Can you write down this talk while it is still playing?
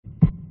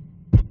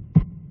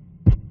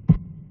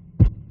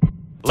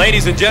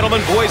Ladies and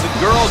gentlemen, boys and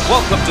girls,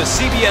 welcome to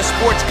CBS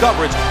Sports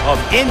coverage of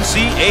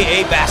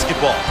NCAA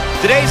basketball.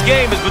 Today's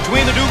game is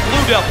between the Duke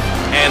Blue Devils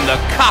and the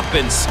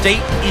Coppin State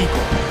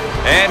Eagle.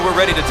 And we're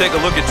ready to take a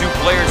look at two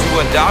players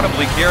who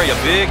undoubtedly carry a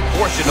big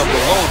portion of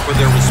the load for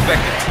their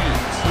respective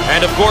teams.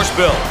 And of course,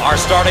 Bill, our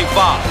starting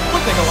five.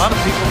 One thing a lot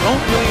of people don't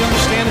really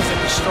understand is that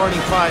the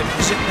starting five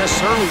isn't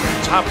necessarily your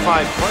top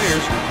five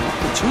players.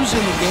 It's who's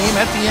in the game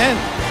at the end.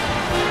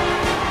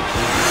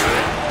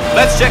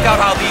 Let's check out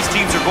how these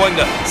teams are going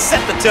to set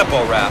the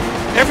tempo, Raph.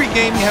 Every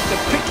game you have to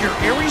pick your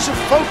areas of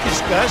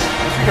focus, Gus,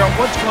 and figure out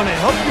what's going to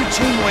help your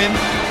team win,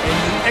 and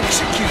you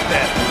execute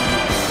that.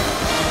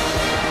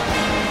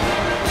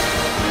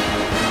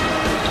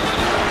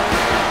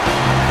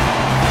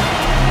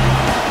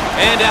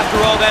 And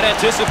after all that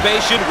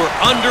anticipation, we're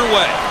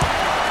underway.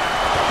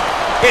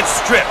 It's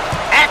stripped.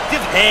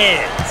 Active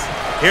hands.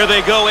 Here they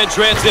go in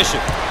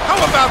transition.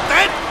 How about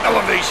that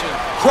elevation?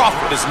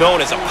 Crawford is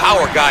known as a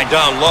power guy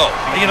down low.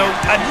 You know,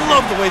 I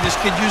love the way this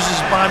kid uses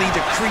his body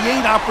to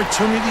create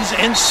opportunities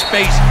and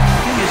space.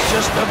 He is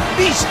just a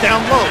beast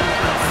down low.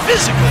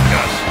 Physical,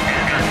 Gus.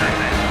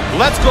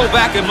 Let's go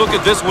back and look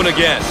at this one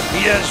again.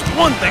 He has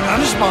one thing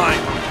on his mind: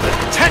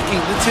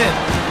 attacking the 10.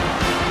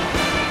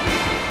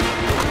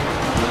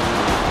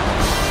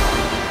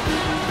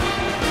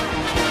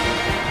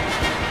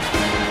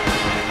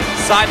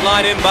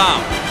 Sideline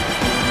inbound.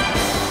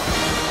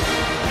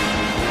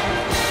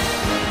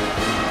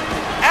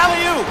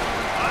 Alley-oop.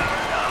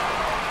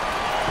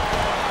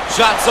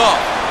 Shots off.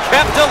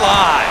 Kept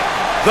alive.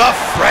 The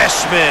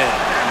freshman.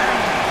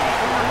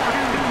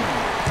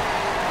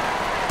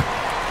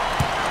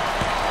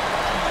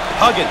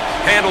 Huggins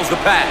handles the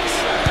pass.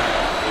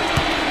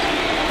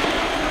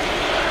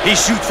 He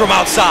shoots from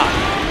outside.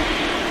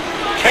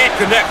 Can't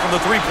connect from the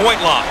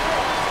three-point line.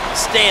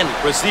 Stanley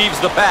receives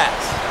the pass.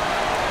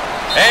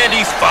 And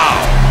he's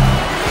fouled.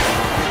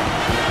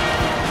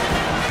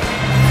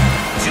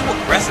 Too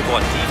aggressive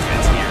on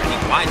defense here, and he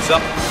winds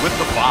up with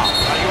the foul.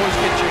 You always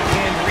get your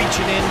hand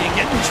reaching in, you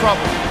get in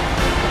trouble.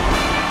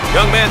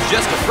 Young man's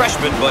just a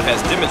freshman, but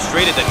has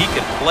demonstrated that he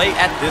can play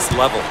at this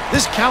level.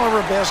 This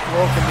caliber of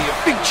basketball can be a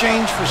big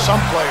change for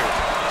some players.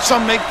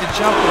 Some make the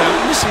jump without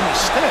missing a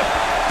step.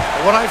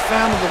 But what I've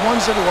found are the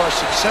ones that are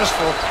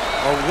successful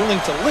are willing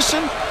to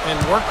listen and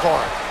work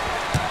hard.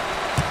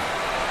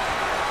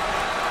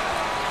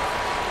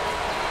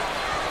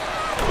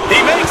 He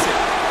makes it.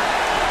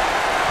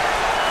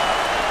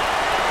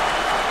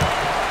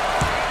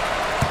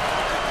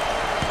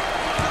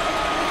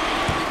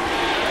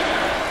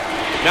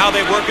 Now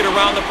they work it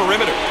around the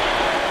perimeter.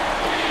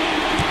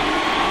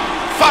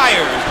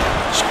 Fires.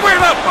 Squared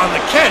up on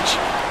the catch.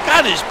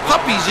 Got his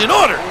puppies in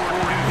order.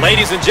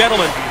 Ladies and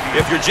gentlemen,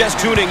 if you're just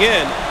tuning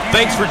in,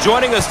 thanks for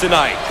joining us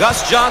tonight.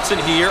 Gus Johnson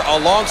here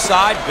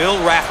alongside Bill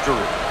Raftery.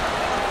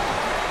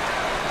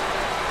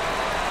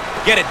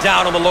 Get it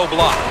down on the low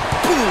block.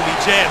 Boom, he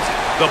jams it.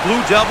 The Blue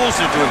Devils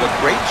are doing a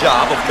great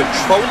job of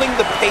controlling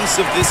the pace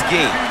of this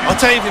game. I'll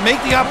tell you, if you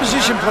make the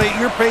opposition play at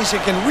your pace,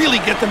 it can really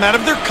get them out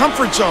of their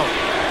comfort zone.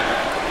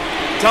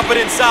 Dump it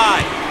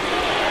inside.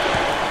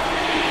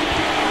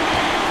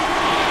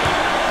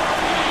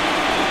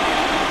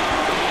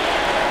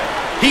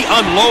 He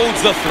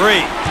unloads the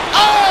three.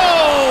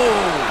 Oh!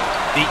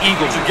 The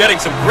Eagles are getting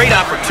some great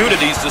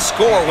opportunities to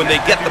score when they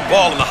get the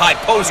ball in the high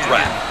post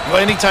rack. Well,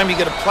 anytime you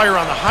get a player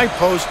on the high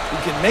post who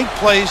can make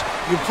plays,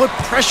 you put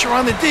pressure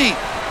on the D,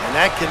 and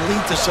that can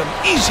lead to some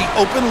easy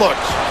open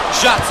looks.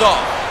 Shots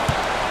off.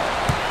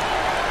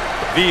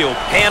 Veal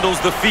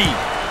handles the feed.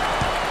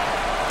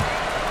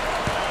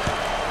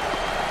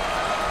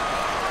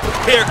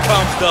 Here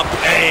comes the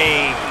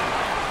pain.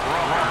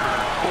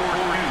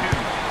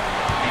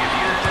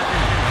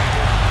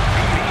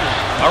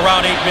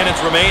 Around 8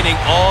 minutes remaining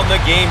on the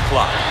game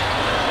clock.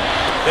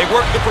 They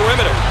work the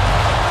perimeter.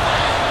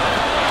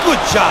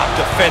 Good job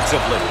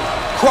defensively.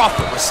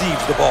 Crawford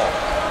receives the ball.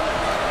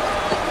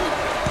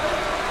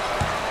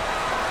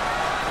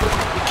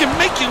 It can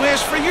make you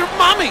ask for your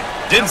mommy.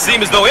 Didn't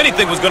seem as though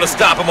anything was going to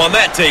stop him on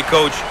that take,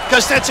 Coach.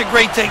 Because that's a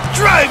great take.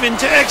 Drive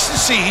into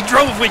ecstasy. He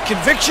drove with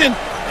conviction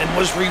and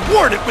was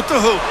rewarded with the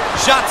hoop.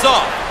 Shots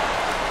off.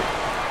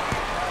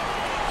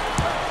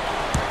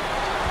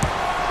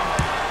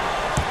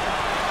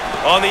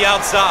 On the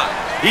outside,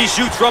 he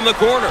shoots from the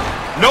corner.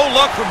 No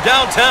luck from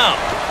downtown.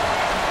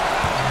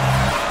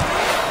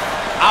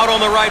 Out on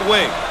the right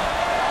wing.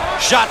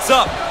 Shots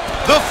up.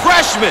 The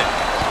freshman.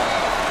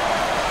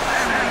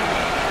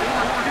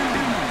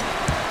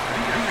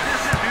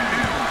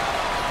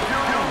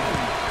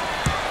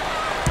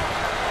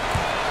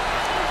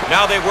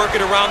 Now they work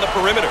it around the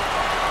perimeter.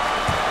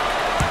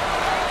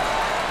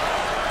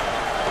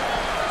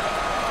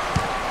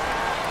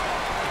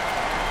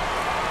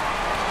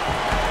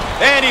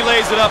 And he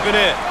lays it up and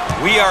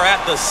in. We are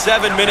at the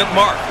 7-minute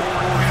mark.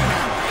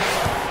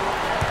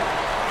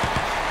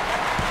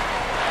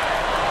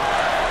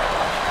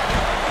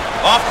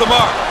 Off the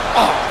mark.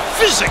 Oh,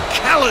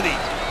 physicality.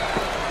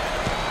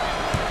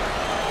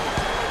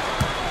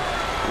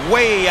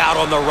 Way out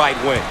on the right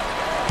wing.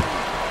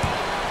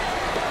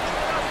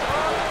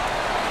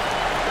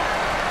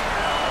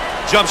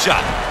 Jump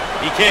shot.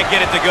 He can't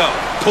get it to go.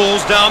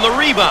 Pulls down the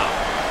rebound.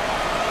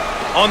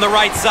 On the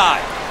right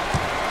side.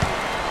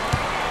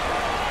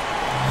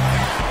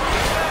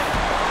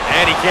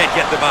 And he can't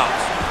get the bounce.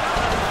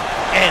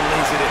 And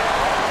lays it in.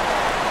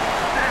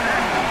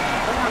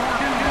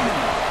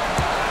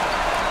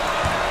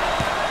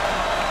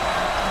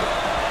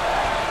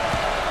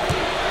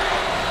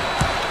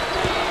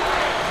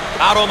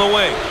 Out on the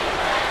wing.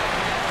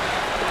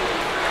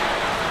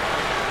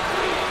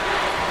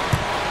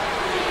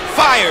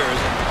 Fires.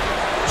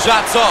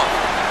 Shots off.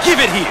 Give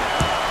it here.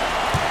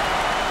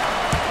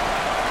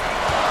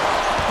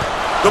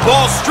 The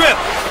ball stripped.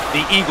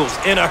 The Eagles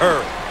in a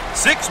hurry.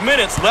 6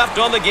 minutes left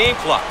on the game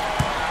clock.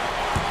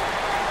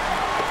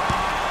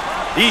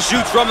 He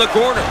shoots from the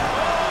corner.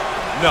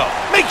 No.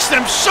 Makes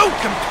them so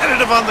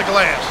competitive on the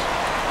glass.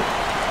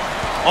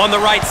 On the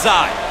right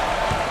side.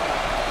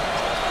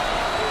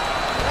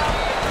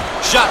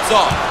 Shots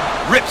off.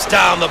 Rips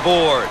down the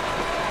board.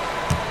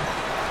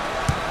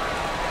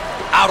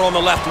 Out on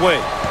the left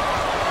wing.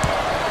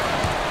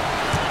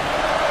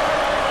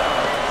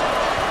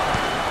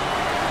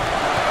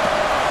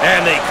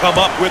 And they come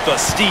up with a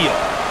steal.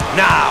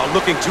 Now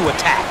looking to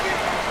attack.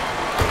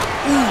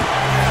 Ooh.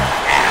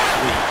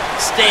 Athlete.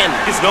 Stan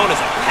is known as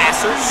a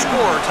passer,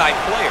 scorer type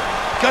player.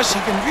 Gus, he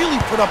can really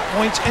put up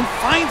points and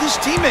find his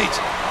teammates.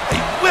 A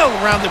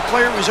well-rounded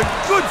player is a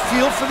good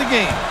feel for the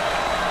game.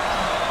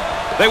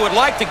 They would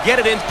like to get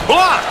it in.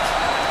 Blocked!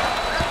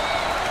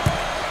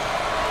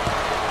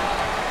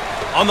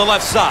 On the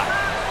left side.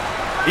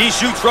 He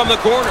shoots from the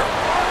corner.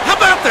 How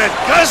about that,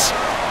 Gus?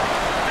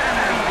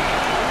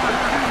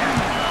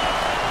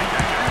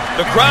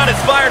 The crowd is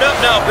fired up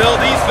now, Bill.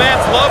 These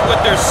fans love what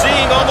they're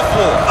seeing on the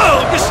floor.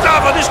 Oh,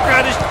 Gustavo, this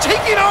crowd is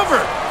taking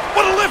over.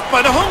 What a lift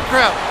by the home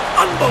crowd.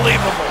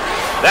 Unbelievable.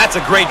 That's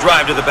a great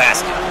drive to the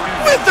basket.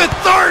 With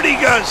authority,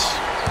 Gus.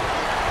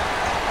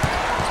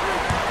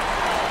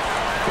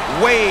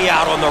 Way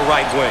out on the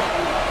right wing.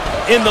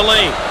 In the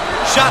lane.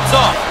 Shots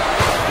off.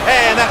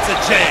 And that's a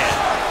jam.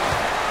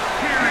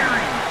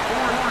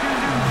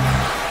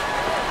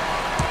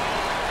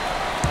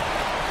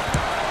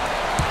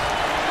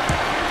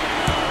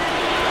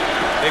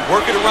 They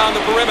work it around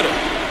the perimeter.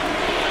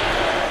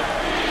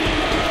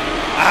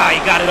 Ah,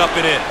 he got it up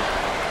and in.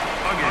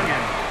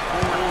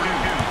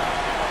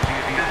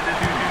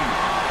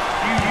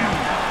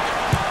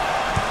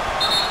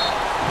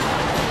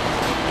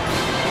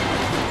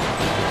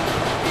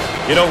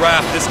 You know,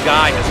 Raph, this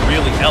guy has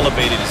really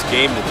elevated his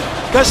game today.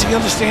 Gus, he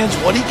understands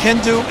what he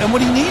can do and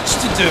what he needs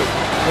to do.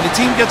 When a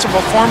team gets a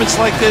performance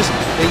like this,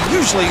 they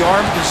usually are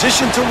in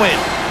position to win.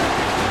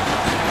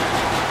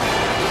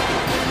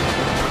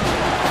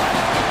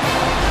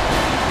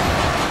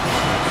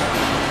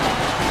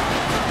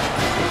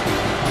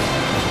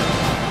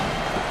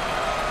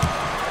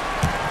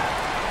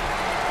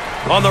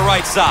 On the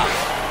right side.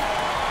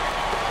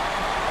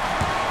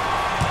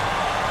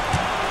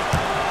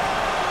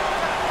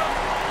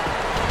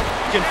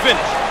 Can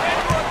finish.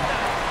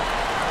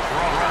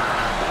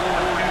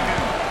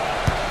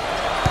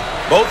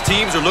 Both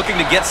teams are looking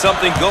to get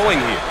something going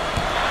here.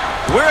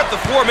 We're at the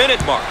 4-minute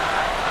mark.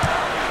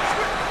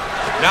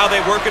 Now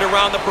they work it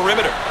around the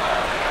perimeter.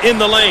 In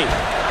the lane.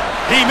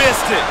 He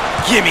missed it.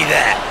 Give me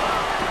that.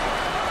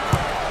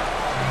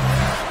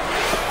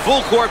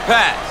 Full court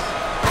pass.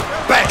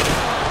 Bang.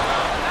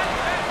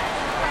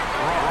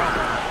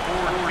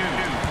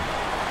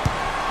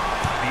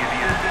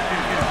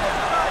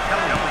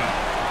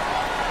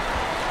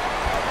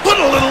 Put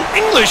a little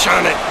English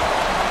on it.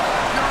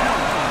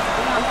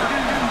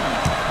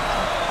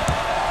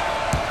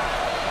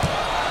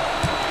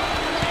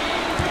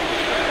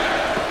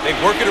 They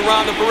work it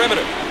around the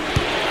perimeter.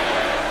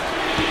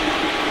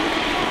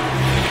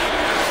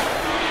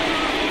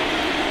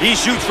 He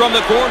shoots from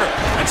the corner.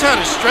 That's how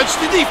to stretch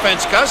the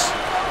defense, Gus.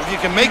 If you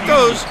can make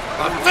those,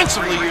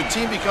 offensively your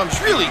team becomes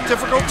really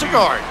difficult to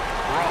guard.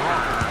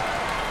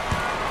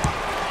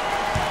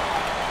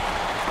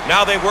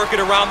 Now they work it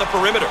around the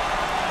perimeter.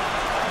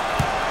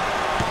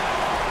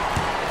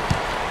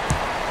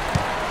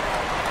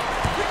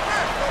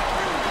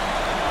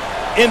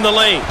 In the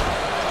lane.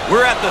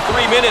 We're at the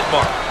 3-minute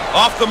mark.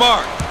 Off the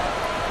mark.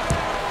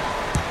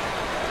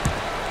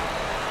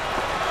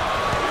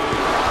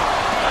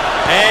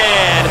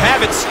 And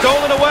have it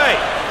stolen away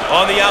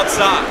on the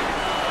outside.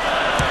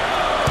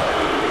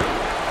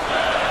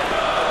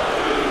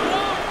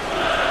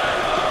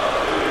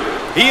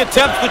 He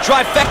attempts the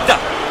trifecta.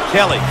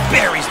 Kelly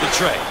buries the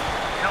tray.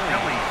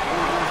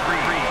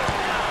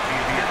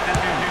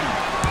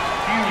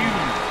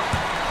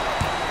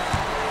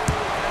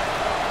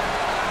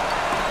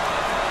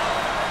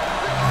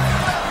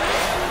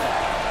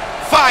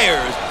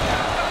 Fires.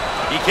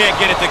 He can't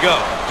get it to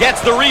go. Gets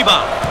the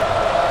rebound.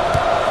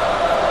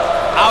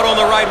 Out on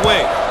the right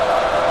wing.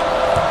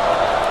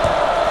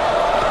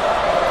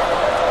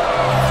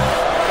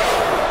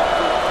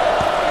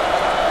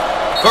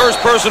 First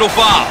personal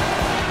foul.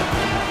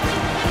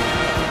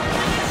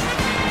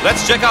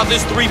 Let's check out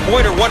this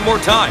three-pointer one more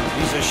time.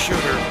 He's a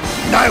shooter.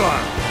 Nylon.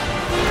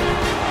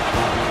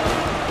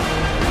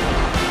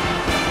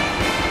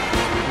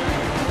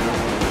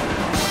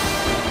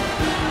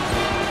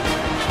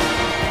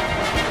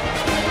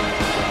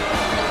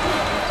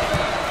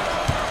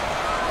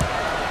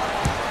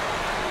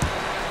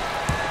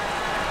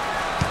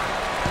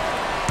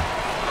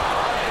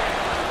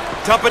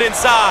 Dump it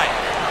inside.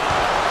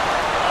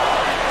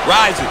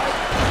 Rises.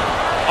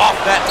 Off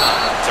that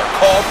time. They're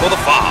called for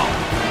the foul.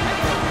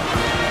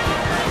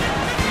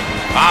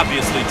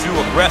 Obviously too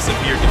aggressive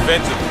here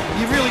defensively.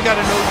 You really got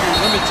to know your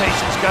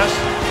limitations, Gus.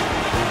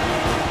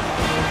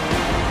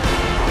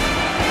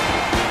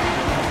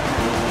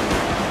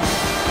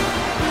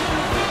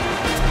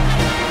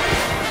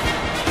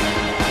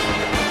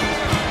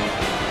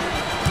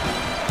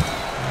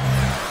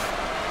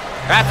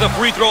 At the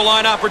free throw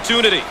line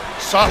opportunity.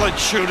 Solid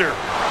shooter.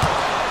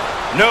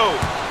 No,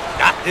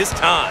 not this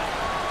time.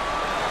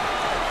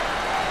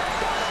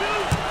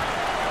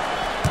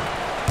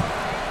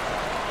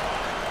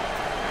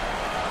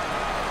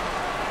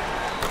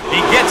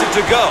 He gets it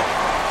to go.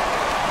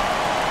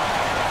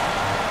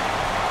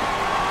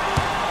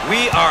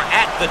 We are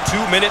at the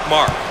 2-minute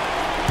mark.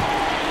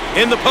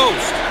 In the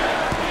post.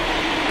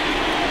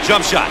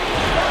 Jump shot.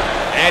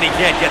 And he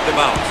can't get the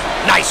bounce.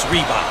 Nice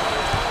rebound.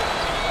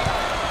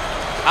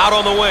 Out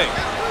on the wing.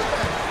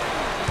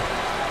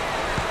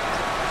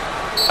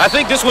 I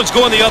think this one's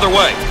going the other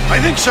way. I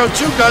think so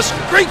too, Gus.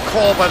 Great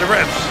call by the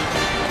refs.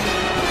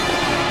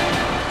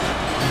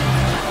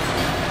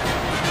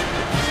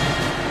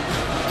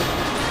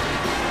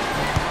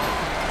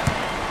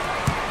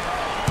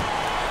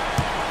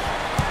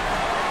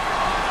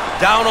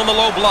 Down on the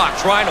low block,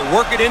 trying to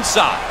work it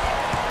inside.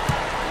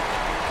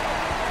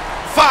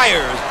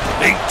 Fires.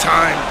 Big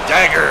time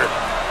dagger.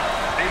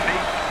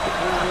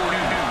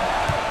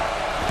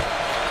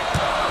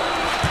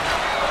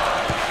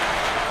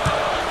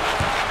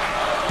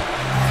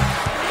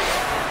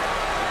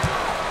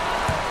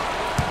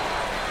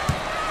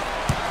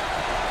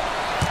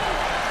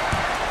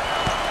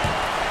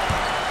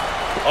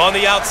 On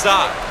the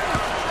outside.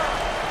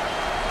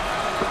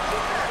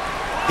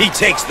 He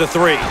takes the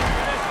three.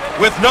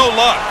 With no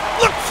luck.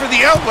 Look for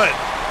the outlet.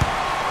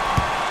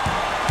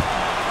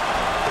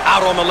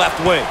 Out on the left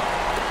wing.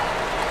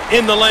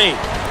 In the lane.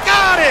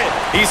 Got it!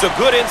 He's a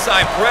good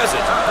inside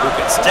presence who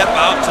can step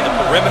out to the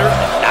perimeter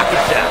and knock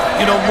it down.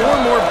 You know, more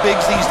and more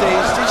bigs these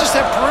days, they just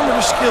have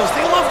perimeter skills.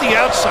 They love the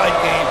outside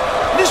game.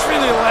 And this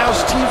really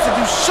allows teams to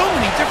do so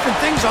many different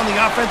things on the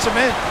offensive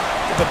end.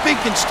 If a big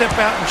can step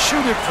out and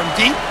shoot it from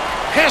deep,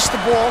 pass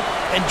the ball,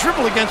 and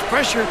dribble against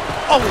pressure,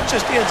 oh, it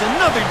just adds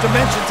another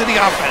dimension to the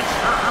offense.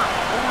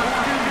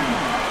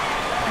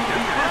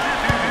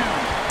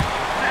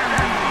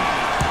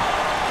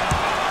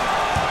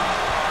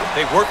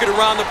 They work it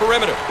around the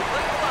perimeter.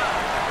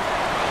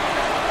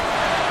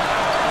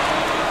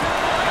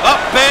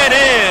 Up and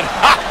in.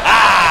 Ha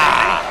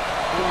ha!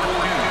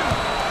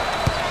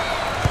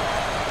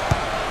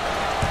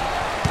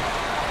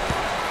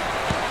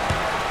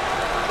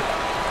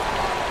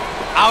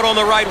 Out on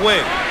the right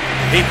wing.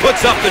 He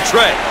puts up the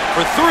tray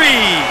for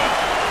three.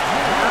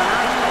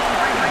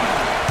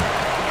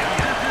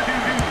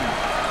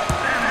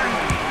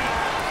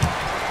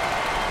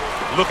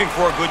 Looking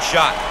for a good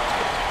shot.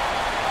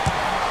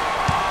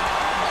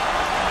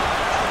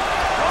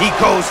 He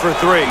goes for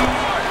three.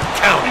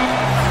 Count it.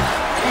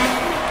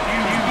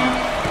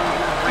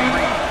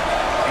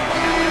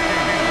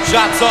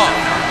 Shots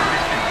off.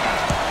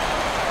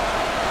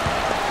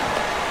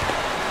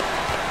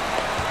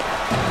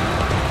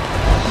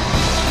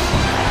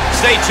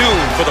 Stay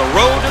tuned for the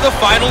road to the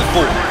Final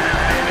Four.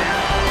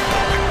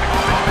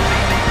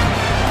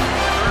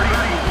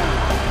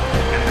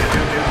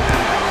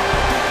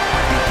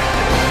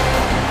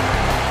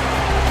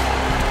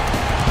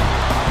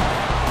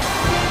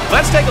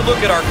 Let's take a look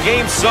at our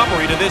game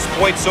summary to this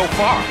point so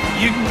far.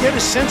 You can get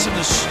a sense of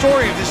the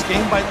story of this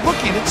game by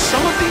looking at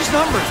some of these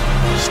numbers.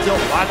 Still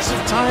lots of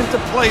time to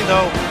play,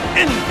 though.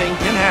 Anything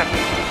can happen.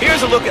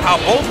 Here's a look at how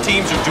both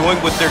teams are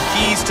doing with their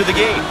keys to the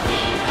game.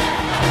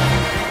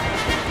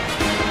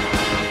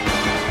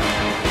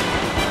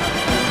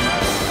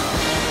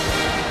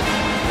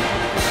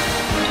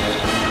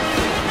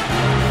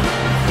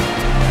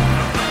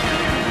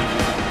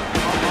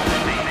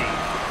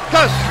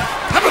 Gus,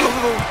 have a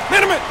little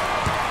minute.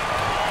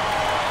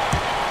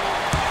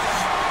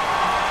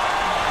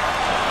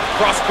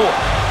 Cross court.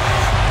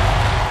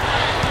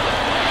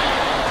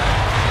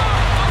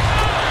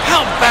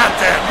 How about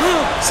that,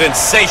 huh?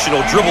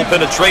 Sensational dribble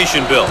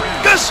penetration, Bill.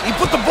 Gus, he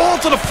put the ball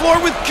to the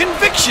floor with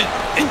conviction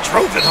and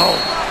drove it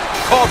home.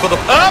 Called for the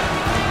up,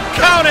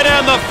 count it,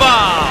 and the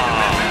foul.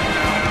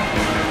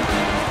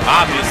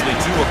 Obviously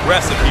too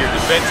aggressive here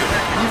defensively.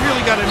 You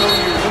really got to know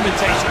your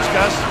limitations,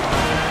 Gus.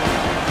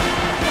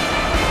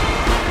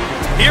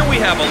 Here we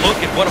have a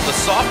look at one of the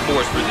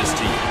sophomores for this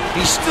team.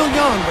 He's still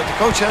young, but the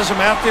coach has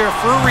him out there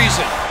for a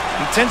reason.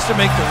 He tends to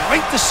make the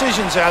right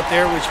decisions out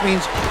there, which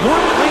means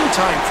more playing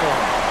time for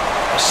him.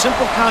 A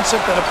simple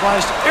concept that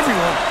applies to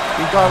everyone,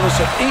 regardless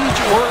of age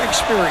or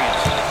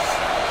experience.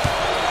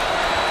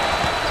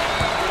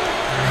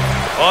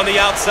 On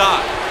the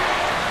outside.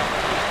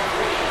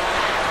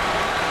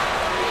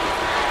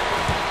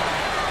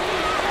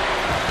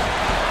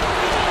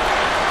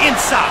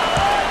 Inside.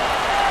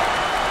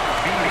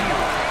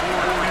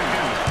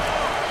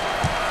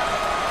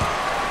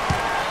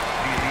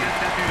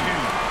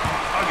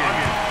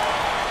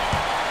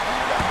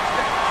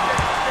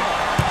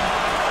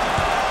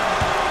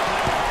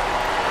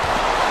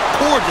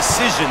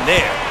 precision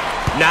there.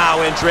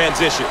 Now in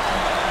transition.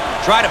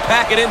 Try to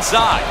pack it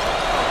inside.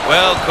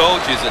 Well,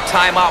 Coach, is a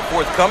timeout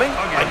forthcoming?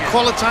 I'd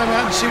call a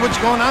timeout and see what's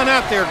going on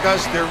out there,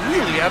 Gus. They're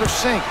really out of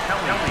sync.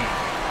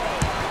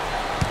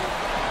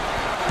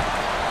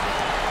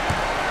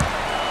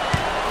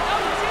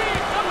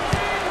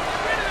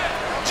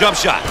 Jump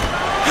shot.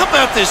 How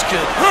about this kid,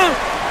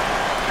 huh?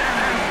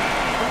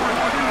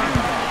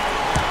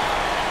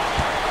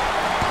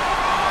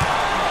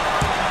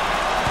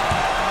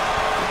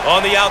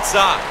 On the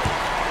outside.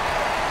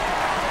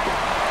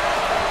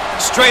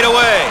 Straight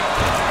away.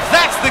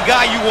 That's the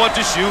guy you want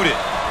to shoot it.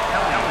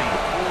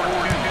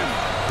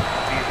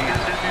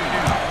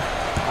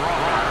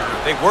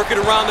 They work it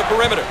around the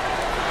perimeter.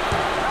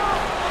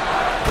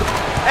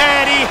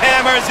 And he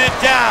hammers it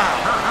down.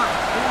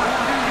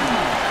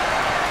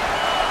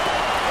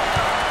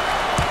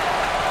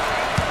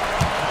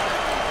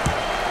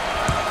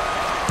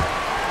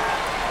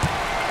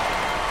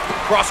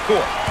 Cross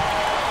court.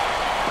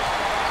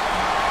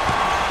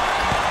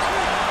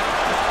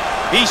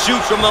 He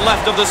shoots from the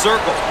left of the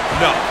circle.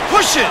 No.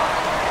 Push it.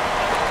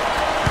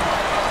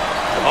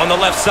 On the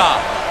left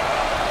side.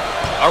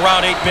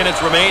 Around 8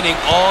 minutes remaining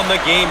on the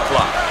game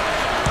clock.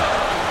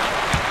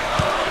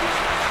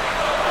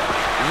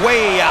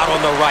 Way out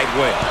on the right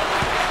wing.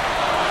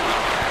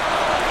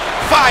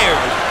 Fired.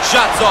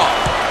 Shots off.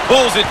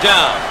 Pulls it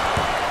down.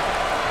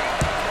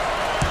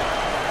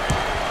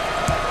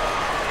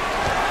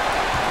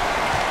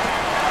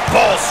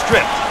 Ball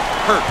stripped.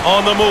 Hurt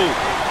on the move.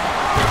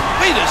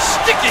 Way to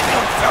stick it,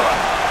 young fella.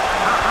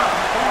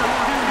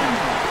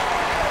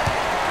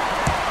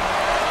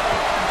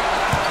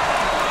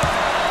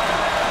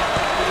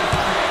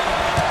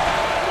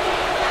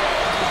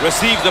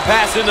 Receives the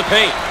pass in the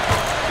paint.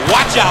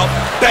 Watch out.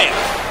 Bam.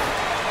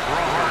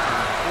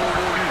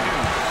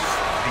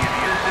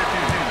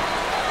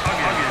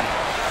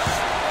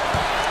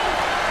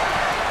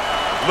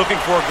 Looking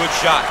for a good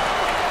shot.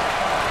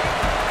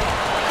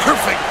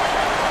 Perfect.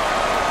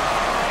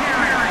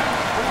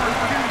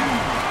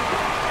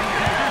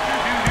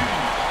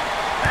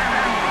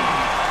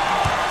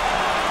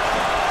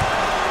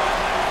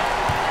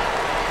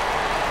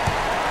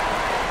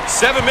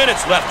 Seven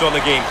minutes left on the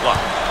game clock.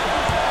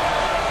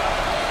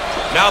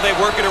 Now they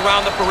work it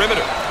around the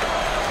perimeter.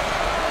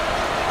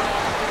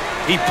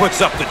 He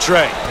puts up the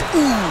tray. Ooh,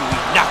 he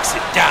knocks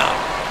it down.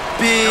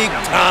 Big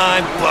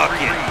time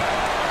bucket.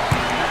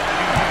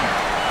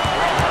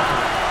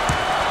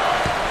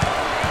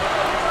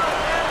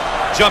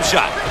 Jump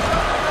shot.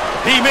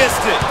 He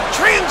missed it.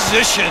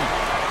 Transition.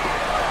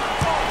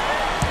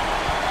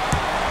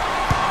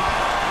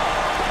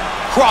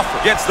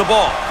 Crawford gets the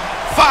ball.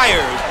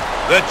 Fires.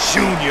 The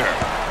junior.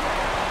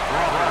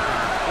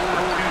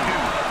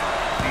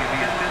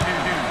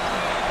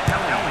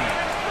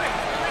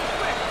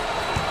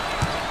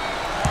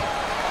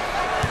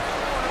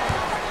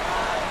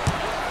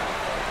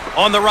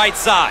 On the right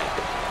side.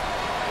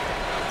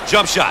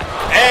 Jump shot.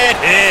 And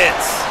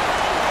hits.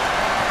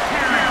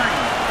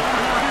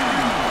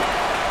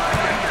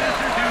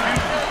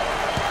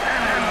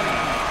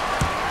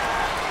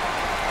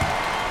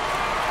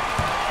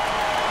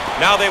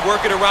 Now they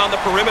work it around the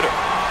perimeter.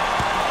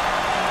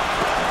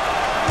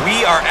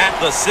 We are at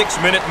the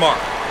 6-minute mark.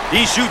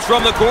 He shoots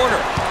from the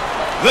corner.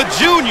 The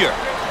junior.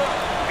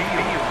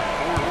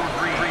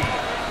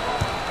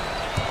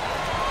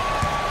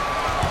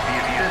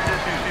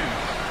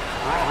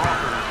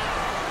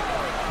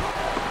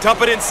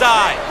 Dump it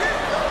inside.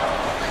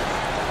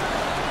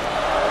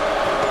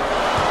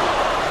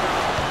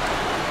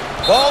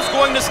 Ball's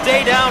going to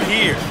stay down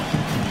here.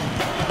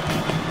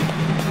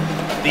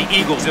 The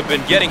Eagles have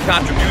been getting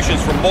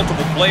contributions from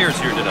multiple players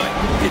here tonight.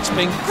 It's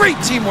been great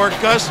teamwork,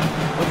 Gus.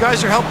 The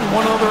guys are helping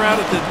one another out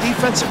at the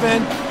defensive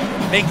end,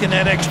 making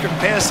that extra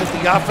pass at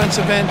the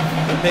offensive end.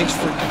 It makes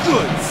for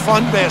good,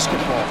 fun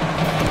basketball.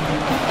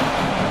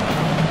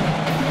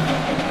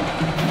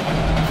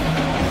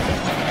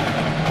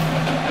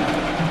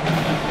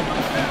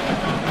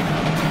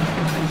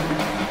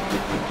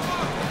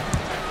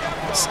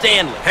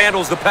 Stanley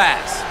handles the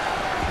pass.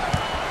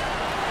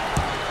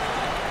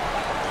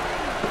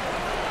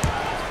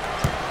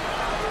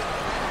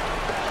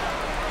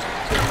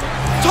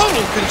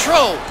 Total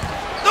control.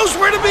 Knows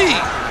where to be.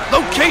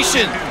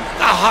 Location.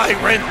 The high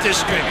rent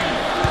district.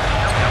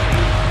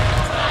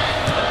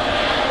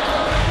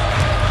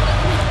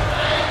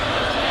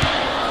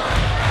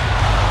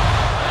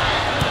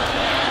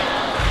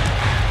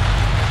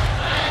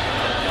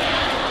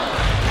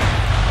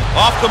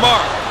 Off the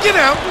mark. Get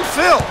out and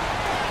fill.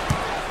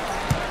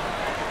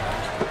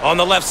 On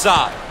the left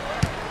side.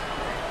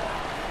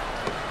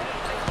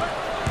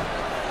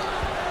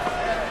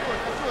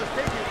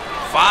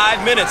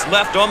 Five minutes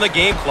left on the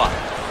game clock.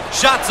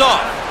 Shots off.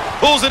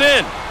 Pulls it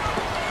in.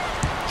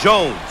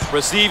 Jones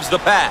receives the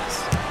pass.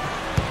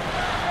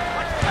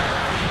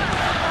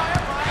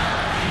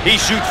 He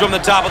shoots from the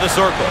top of the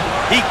circle.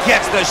 He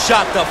gets the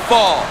shot to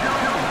fall.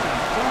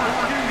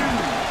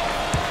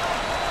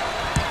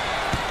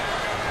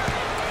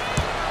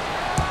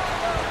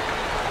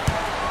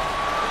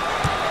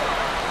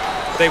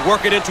 They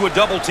work it into a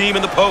double team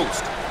in the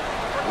post.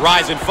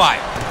 Rise and fire.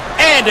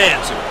 And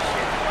answers.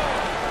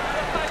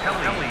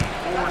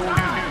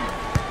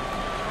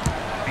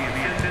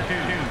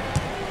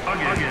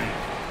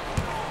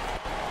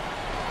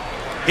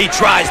 He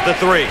tries the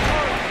three.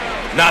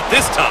 Not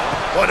this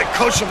time. Boy, the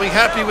coach will be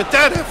happy with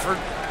that effort.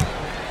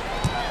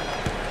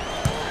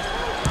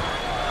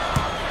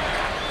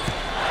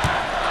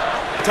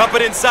 Dump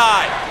it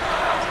inside.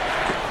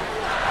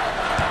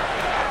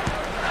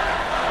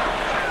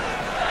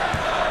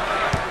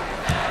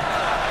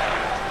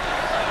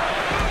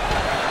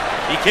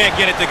 He can't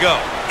get it to go.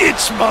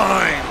 It's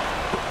mine.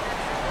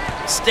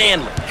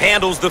 Stanley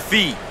handles the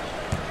feed.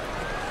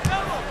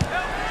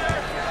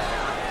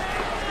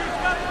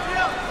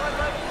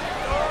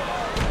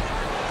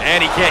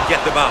 And he can't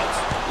get the bounce.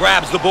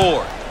 Grabs the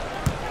board.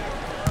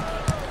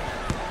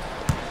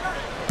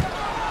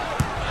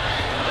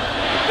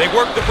 They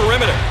work the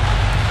perimeter.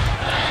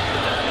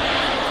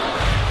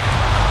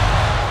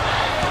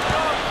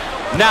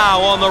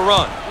 Now on the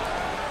run.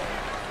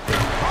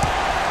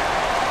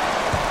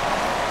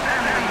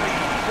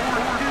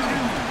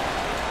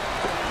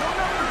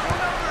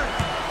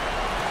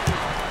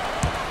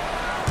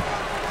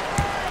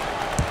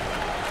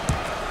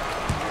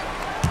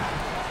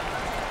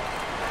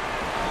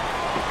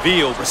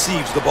 Veal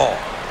receives the ball.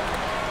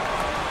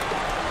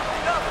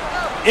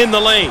 In the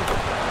lane.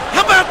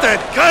 How about that,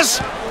 Gus?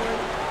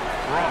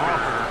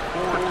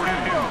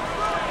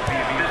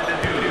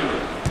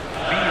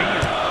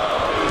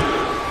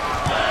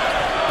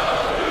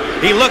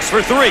 He looks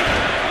for three,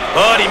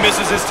 but he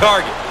misses his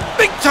target.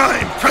 Big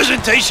time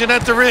presentation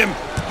at the rim.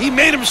 He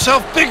made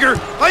himself bigger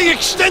by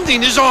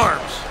extending his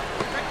arms.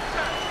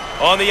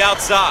 On the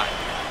outside.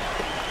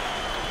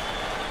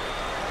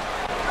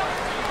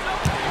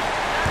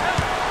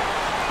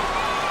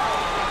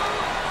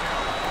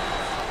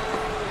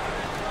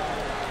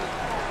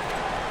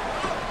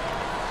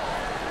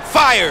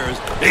 Fires.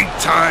 Big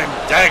time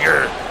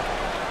dagger.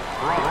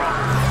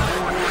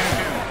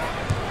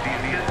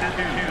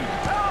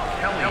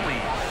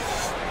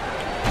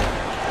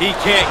 He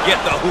can't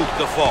get the hoop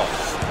to fall.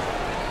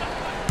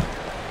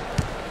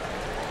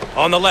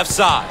 On the left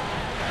side.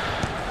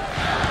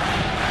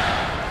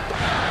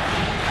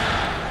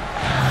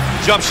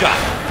 Jump shot.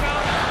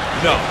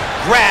 No.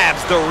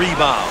 Grabs the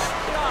rebound.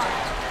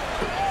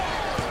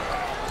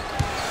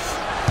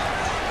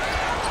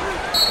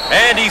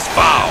 And he's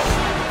fouled.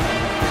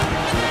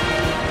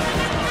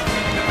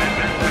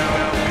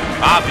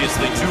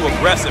 Obviously too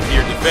aggressive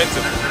here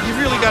defensively. You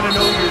really got to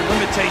know your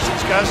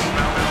limitations, Gus.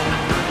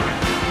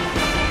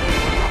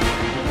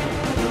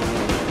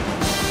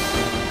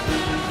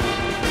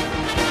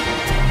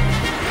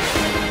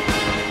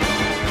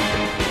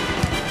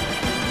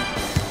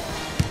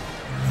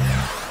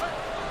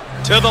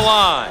 To the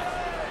line.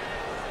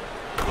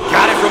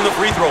 Got it from the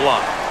free throw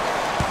line.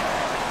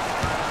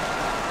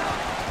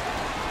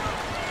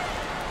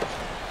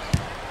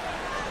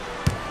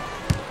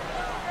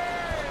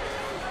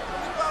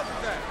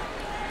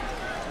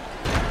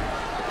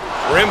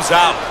 Rims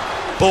out.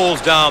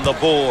 Pulls down the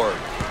board.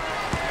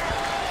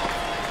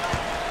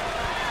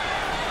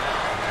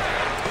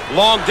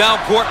 Long down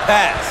court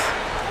pass.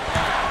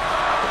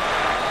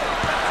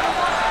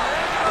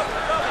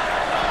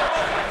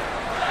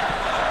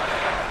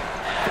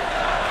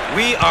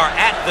 We are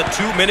at the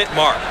 2-minute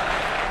mark.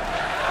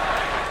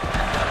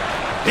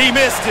 He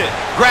missed it.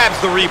 Grabs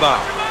the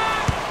rebound.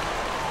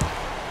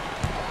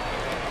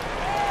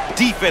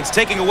 Defense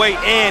taking away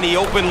any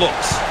open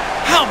looks.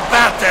 How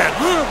about that,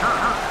 huh?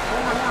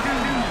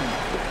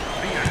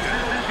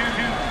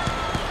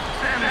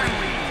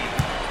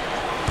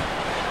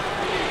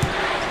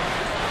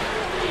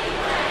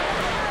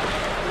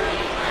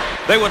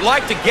 They would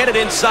like to get it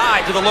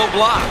inside to the low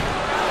block.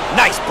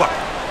 Nice bucket.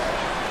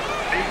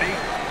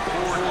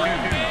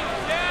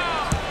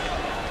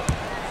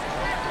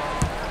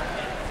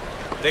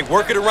 They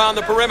work it around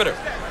the perimeter.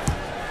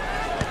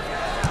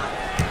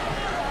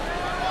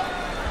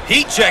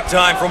 Heat check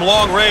time from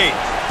long range.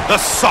 The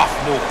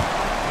sophomore.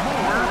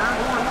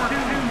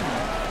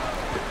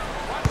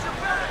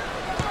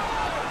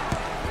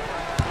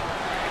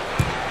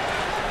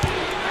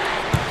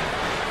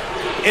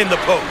 In the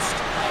post.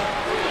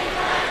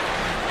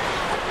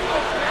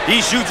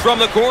 He shoots from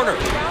the corner.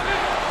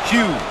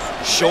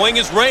 Hughes showing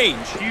his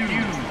range.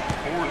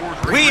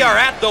 We are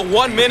at the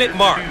 1-minute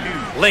mark.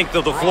 Length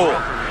of the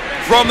floor.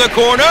 From the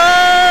corner,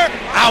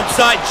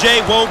 outside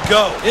Jay won't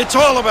go. It's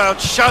all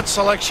about shot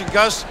selection,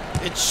 Gus.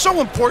 It's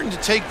so important to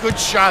take good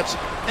shots,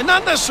 and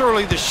not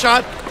necessarily the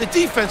shot the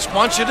defense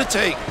wants you to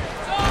take.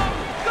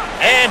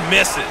 And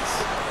misses.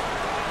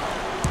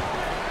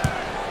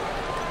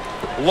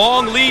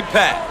 Long lead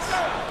pass.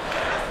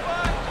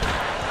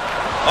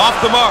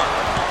 Off the mark.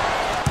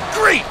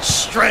 Great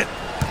strength.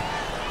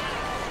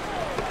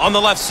 On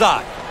the left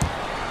side.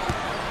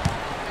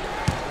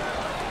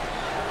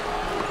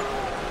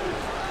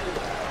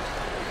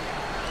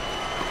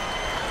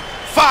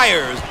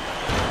 Fires.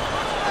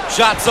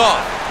 Shots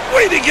off.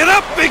 Way to get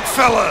up, big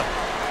fella.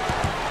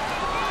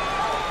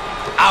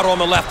 Out on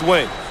the left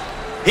wing.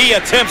 He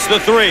attempts the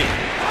three.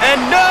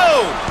 And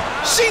no!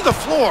 See the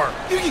floor.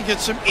 You can get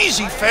some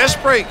easy,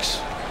 fast breaks.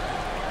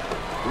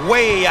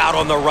 Way out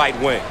on the right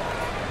wing.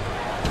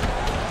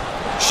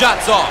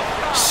 Shots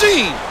off.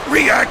 Seen.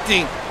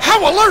 Reacting. How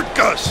alert,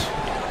 Gus.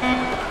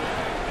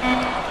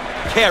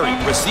 Carey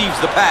receives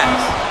the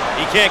pass.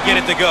 He can't get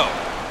it to go.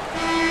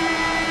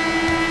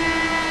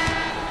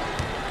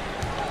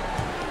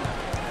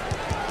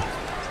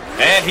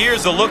 And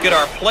here's a look at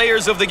our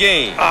players of the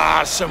game.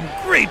 Some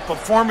great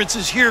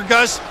performances here,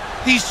 Gus.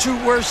 These two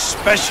were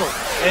special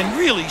and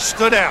really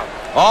stood out.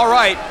 All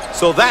right,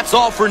 so that's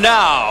all for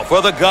now.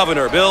 For the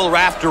Governor, Bill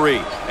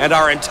Raftery, and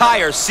our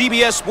entire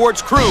CBS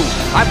Sports crew,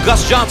 I'm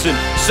Gus Johnson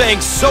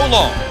saying so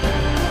long.